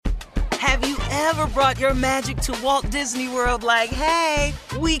Have you ever brought your magic to Walt Disney World like, hey,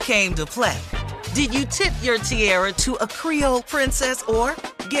 we came to play? Did you tip your tiara to a Creole princess or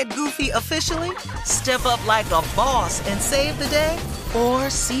get goofy officially? Step up like a boss and save the day? Or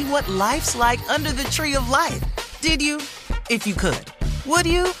see what life's like under the tree of life? Did you? If you could. Would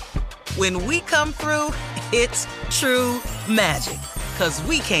you? When we come through, it's true magic. 'Cause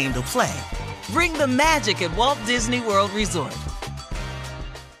we came to play. Bring the magic at Walt Disney World Resort.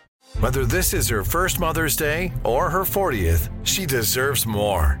 Whether this is her first Mother's Day or her 40th, she deserves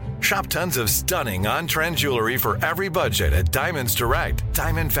more. Shop tons of stunning on-trend jewelry for every budget at Diamonds Direct.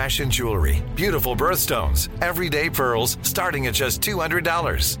 Diamond fashion jewelry, beautiful birthstones, everyday pearls starting at just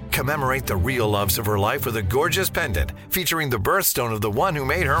 $200. Commemorate the real loves of her life with a gorgeous pendant featuring the birthstone of the one who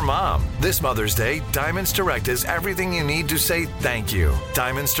made her mom. This Mother's Day, Diamonds Direct is everything you need to say thank you.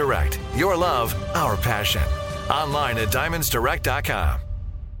 Diamonds Direct, your love, our passion. Online at diamondsdirect.com.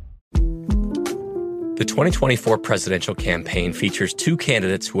 The 2024 presidential campaign features two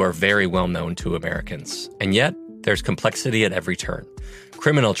candidates who are very well known to Americans. And yet, there's complexity at every turn.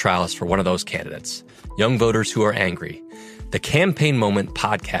 Criminal trials for one of those candidates. Young voters who are angry. The Campaign Moment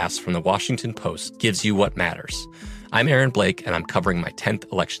podcast from the Washington Post gives you what matters. I'm Aaron Blake, and I'm covering my 10th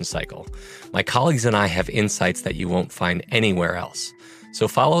election cycle. My colleagues and I have insights that you won't find anywhere else. So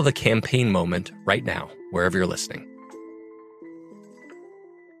follow The Campaign Moment right now, wherever you're listening.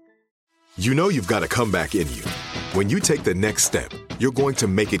 You know you've got a comeback in you. When you take the next step, you're going to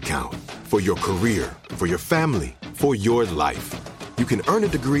make it count. For your career, for your family, for your life. You can earn a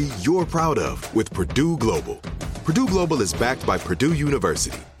degree you're proud of with Purdue Global. Purdue Global is backed by Purdue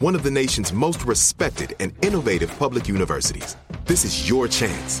University, one of the nation's most respected and innovative public universities. This is your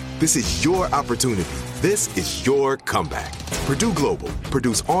chance. This is your opportunity. This is your comeback. Purdue Global,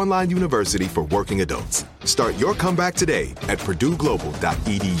 Purdue's online university for working adults. Start your comeback today at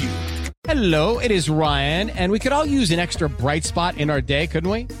purdueglobal.edu. Hello, it is Ryan, and we could all use an extra bright spot in our day, couldn't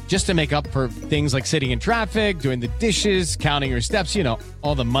we? Just to make up for things like sitting in traffic, doing the dishes, counting your steps, you know,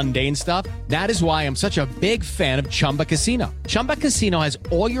 all the mundane stuff. That is why I'm such a big fan of Chumba Casino. Chumba Casino has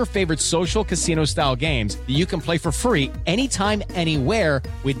all your favorite social casino-style games that you can play for free anytime, anywhere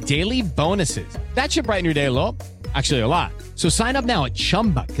with daily bonuses. That should brighten your day a little. Actually, a lot. So sign up now at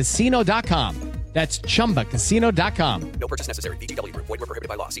ChumbaCasino.com. That's ChumbaCasino.com. No purchase necessary. VGW Group. Void where prohibited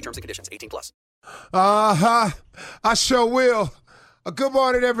by law. See terms and conditions. 18+. I sure will. Good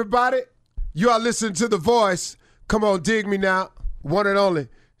morning, everybody. You are listening to The Voice. Come on, dig me now. One and only,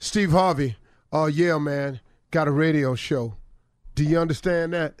 Steve Harvey. Oh, yeah, man. Got a radio show. Do you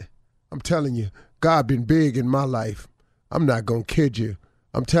understand that? I'm telling you, God been big in my life. I'm not going to kid you.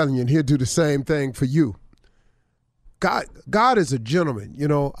 I'm telling you, and he'll do the same thing for you. God is a gentleman. You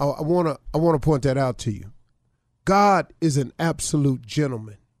know, I want to point that out to you. God is an absolute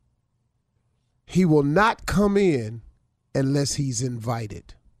gentleman. He will not come in unless he's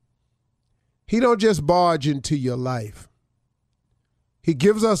invited. He don't just barge into your life. He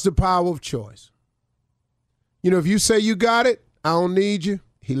gives us the power of choice. You know, if you say you got it, I don't need you,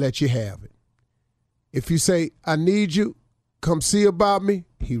 he lets you have it. If you say, I need you, come see about me,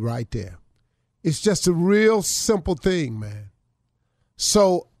 he right there. It's just a real simple thing, man.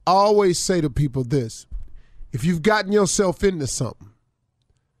 So I always say to people this: if you've gotten yourself into something,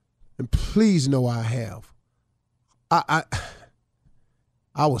 and please know I have, I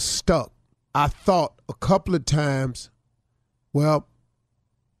was stuck. I thought a couple of times, well,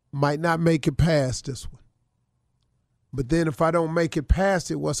 might not make it past this one. But then if I don't make it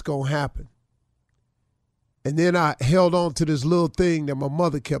past it, what's going to happen? And then I held on to this little thing that my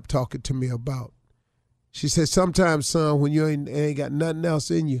mother kept talking to me about. She said, sometimes, son, when you ain't got nothing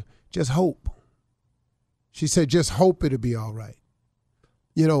else in you, just hope. She said, just hope it'll be all right.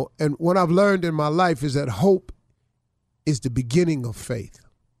 You know, and what I've learned in my life is that hope is the beginning of faith.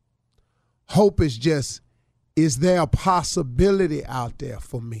 Hope is just, is there a possibility out there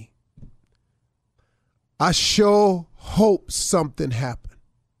for me? I sure hope something happened.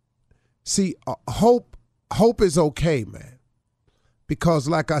 See, hope is okay, man. Because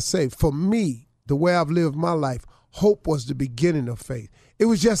like I say, for me, the way I've lived my life, hope was the beginning of faith. It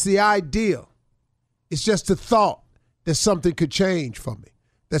was just the idea. It's just the thought that something could change for me,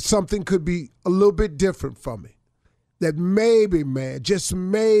 that something could be a little bit different for me, that maybe, man, just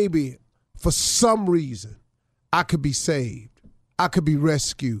maybe, for some reason, I could be saved. I could be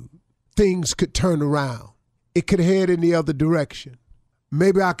rescued. Things could turn around. It could head in the other direction.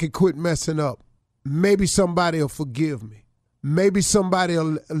 Maybe I could quit messing up. Maybe somebody will forgive me. Maybe somebody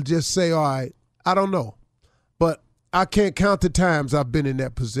will just say, all right, I don't know. But I can't count the times I've been in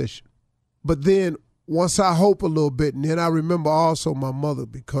that position. But then once I hope a little bit, and then I remember also my mother,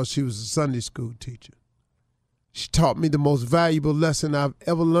 because she was a Sunday school teacher. She taught me the most valuable lesson I've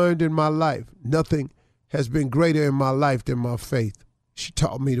ever learned in my life. Nothing has been greater in my life than my faith. She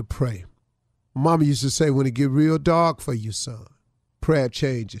taught me to pray. Mama used to say, when it get real dark for you, son, prayer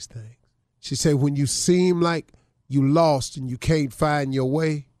changes things. She said, when you seem like you lost and you can't find your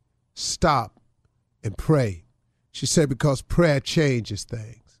way, stop and pray. She said, because prayer changes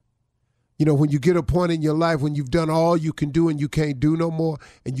things. You know, when you get a point in your life when you've done all you can do and you can't do no more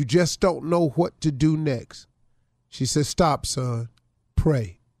and you just don't know what to do next, she said, stop, son,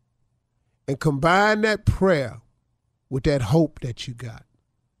 pray. And combine that prayer with that hope that you got.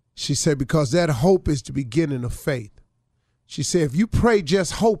 She said, because that hope is the beginning of faith. She said, if you pray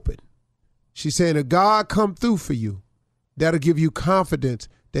just hoping, she said, if God come through for you, that'll give you confidence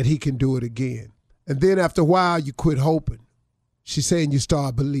that he can do it again. And then after a while, you quit hoping. She's saying you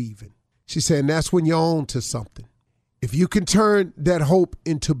start believing. She's saying that's when you're on to something. If you can turn that hope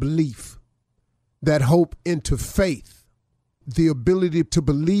into belief, that hope into faith, the ability to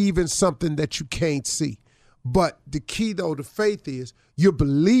believe in something that you can't see. But the key, though, to faith is you're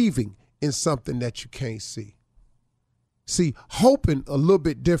believing in something that you can't see. See, hoping a little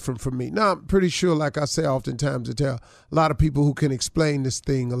bit different from me. Now, I'm pretty sure, like I say oftentimes, I tell a lot of people who can explain this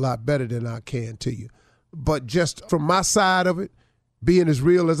thing a lot better than I can to you. But just from my side of it, being as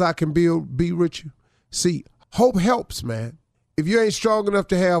real as I can be with you, see, hope helps, man. If you ain't strong enough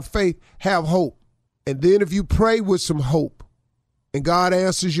to have faith, have hope. And then if you pray with some hope and God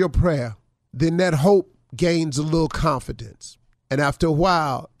answers your prayer, then that hope gains a little confidence. And after a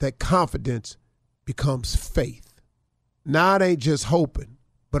while, that confidence becomes faith. Now it ain't just hoping,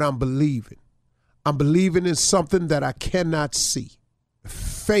 but I'm believing. I'm believing in something that I cannot see.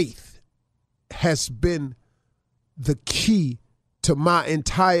 Faith has been the key to my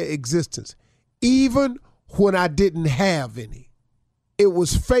entire existence, even when I didn't have any. It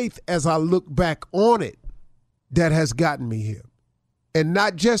was faith as I look back on it that has gotten me here. And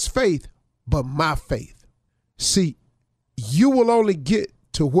not just faith, but my faith. See, you will only get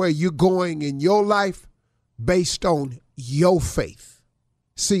to where you're going in your life based on your faith.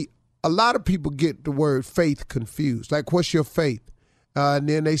 See, a lot of people get the word faith confused. Like, what's your faith? And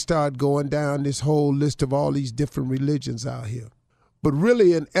then they start going down this whole list of all these different religions out here. But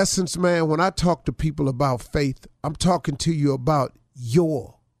really, in essence, man, when I talk to people about faith, I'm talking to you about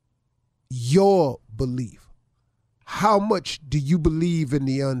your belief. How much do you believe in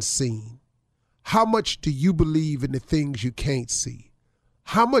the unseen? How much do you believe in the things you can't see?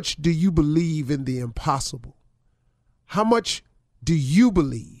 How much do you believe in the impossible? How much do you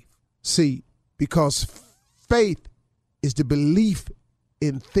believe? See, because faith is the belief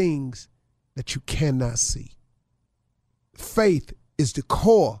in things that you cannot see. Faith is the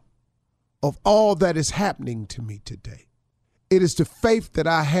core of all that is happening to me today. It is the faith that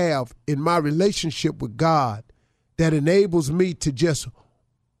I have in my relationship with God that enables me to just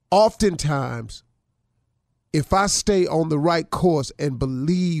oftentimes, if I stay on the right course and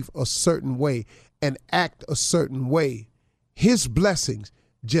believe a certain way and act a certain way, his blessings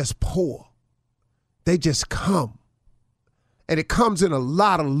just pour. They just come. And it comes in a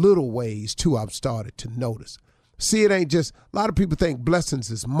lot of little ways, too, I've started to notice. See, it ain't just, a lot of people think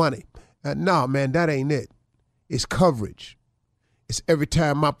blessings is money. No, man, that ain't it. It's coverage. It's every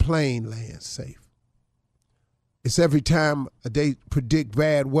time my plane lands safe. It's every time they predict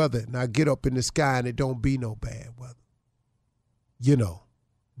bad weather and I get up in the sky and it don't be no bad weather. You know,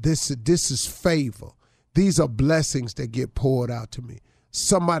 this is favor. These are blessings that get poured out to me.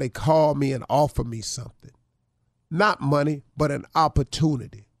 Somebody call me and offer me something. Not money, but an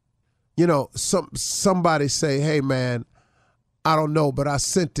opportunity. You know, somebody say, hey, man, I don't know, but I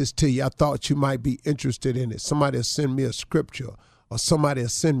sent this to you. I thought you might be interested in it. Somebody will send me a scripture or somebody will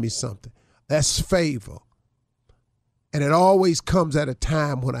send me something. That's favor. And it always comes at a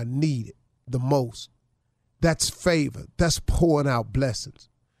time when I need it the most. That's favor. That's pouring out blessings.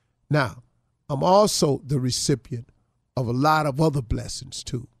 Now, I'm also the recipient of a lot of other blessings,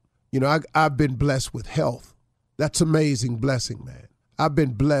 too. You know, I've been blessed with health. That's an amazing blessing, man. I've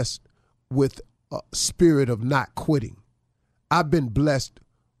been blessed with a spirit of not quitting. I've been blessed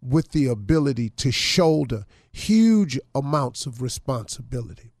with the ability to shoulder huge amounts of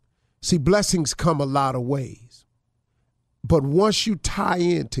responsibility. See, blessings come a lot of ways. But once you tie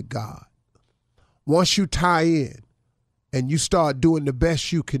into God, once you tie in and you start doing the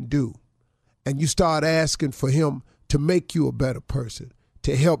best you can do, and you start asking for him to make you a better person,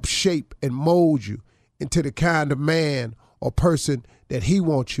 to help shape and mold you into the kind of man or person that he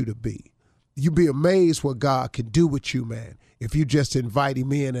wants you to be, you'd be amazed what God can do with you, man, if you just invite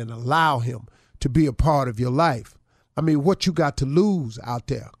him in and allow him to be a part of your life. I mean, what you got to lose out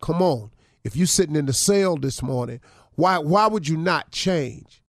there? Come on. If you're sitting in the cell this morning, why would you not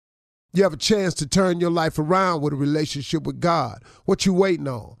change? You have a chance to turn your life around with a relationship with God. What you waiting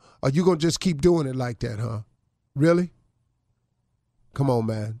on? Are you going to just keep doing it like that, huh? Really? Come on,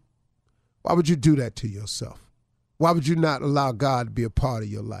 man. Why would you do that to yourself? Why would you not allow God to be a part of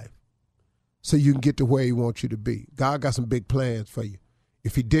your life so you can get to where he wants you to be? God got some big plans for you.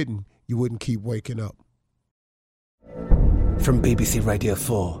 If he didn't, you wouldn't keep waking up. From BBC Radio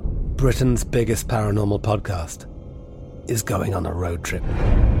 4, Britain's biggest paranormal podcast is going on a road trip.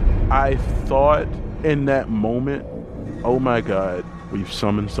 I thought in that moment, oh my God, we've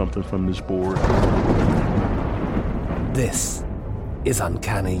summoned something from this board. This is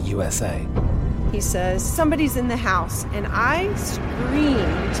Uncanny USA. He says, somebody's in the house, and I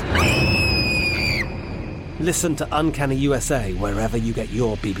screamed. Listen to Uncanny USA wherever you get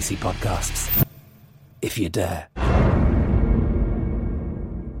your BBC podcasts, if you dare.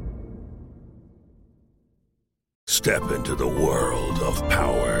 Step into the world of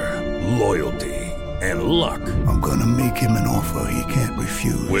power, loyalty, and luck. I'm gonna make him an offer he can't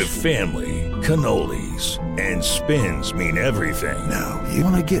refuse. With family, cannolis, and spins mean everything. Now, you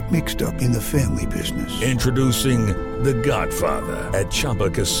wanna get mixed up in the family business. Introducing The Godfather at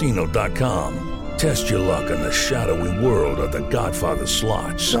ChumbaCasino.com. Test your luck in the shadowy world of The Godfather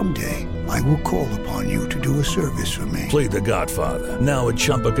slot. Someday, I will call upon you to do a service for me. Play The Godfather, now at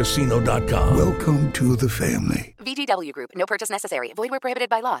ChumbaCasino.com. Welcome to the family. VGW Group. No purchase necessary. Void where prohibited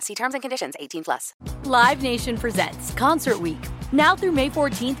by law. See terms and conditions. 18+. Live Nation presents Concert Week. Now through May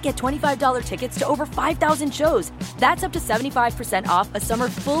 14th, get $25 tickets to over 5,000 shows. That's up to 75% off a summer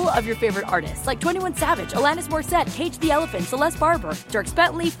full of your favorite artists like 21 Savage, Alanis Morissette, Cage the Elephant, Celeste Barber, Dierks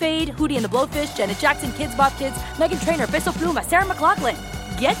Bentley, Fade, Hootie and the Blowfish, Janet Jackson, Kids Bop Kids, Meghan Trainor, Peso Pluma, Sarah McLachlan.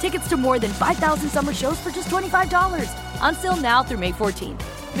 Get tickets to more than 5,000 summer shows for just $25. Until now through May 14th.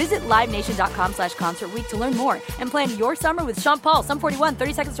 Visit LiveNation.com/Concert Week to learn more and plan your summer with Sean Paul, Sum 41,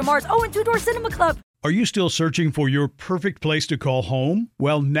 30 Seconds to Mars, and Two Door Cinema Club. Are you still searching for your perfect place to call home?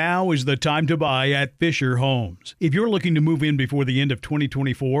 Well, now is the time to buy at Fisher Homes. If you're looking to move in before the end of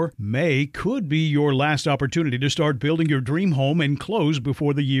 2024, May could be your last opportunity to start building your dream home and close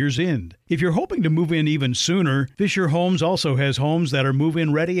before the year's end. If you're hoping to move in even sooner, Fisher Homes also has homes that are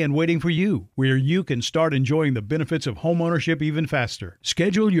move-in ready and waiting for you, where you can start enjoying the benefits of homeownership even faster.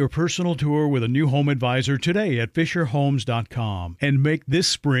 Schedule your personal tour with a new home advisor today at FisherHomes.com and make this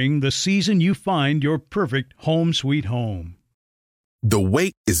spring the season you find your perfect home sweet home. The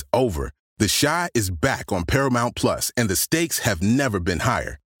wait is over. The Chi is back on Paramount Plus, and the stakes have never been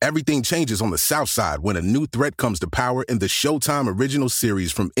higher. Everything changes on the South Side when a new threat comes to power in the Showtime original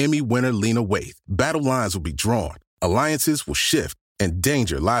series from Emmy winner Lena Waithe. Battle lines will be drawn, alliances will shift, and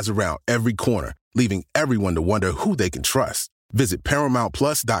danger lies around every corner, leaving everyone to wonder who they can trust. Visit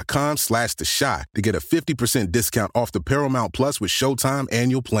ParamountPlus.com/The Chi to get a 50% discount off the Paramount Plus with Showtime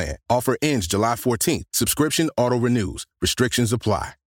annual plan. Offer ends July 14th. Subscription auto-renews. Restrictions apply.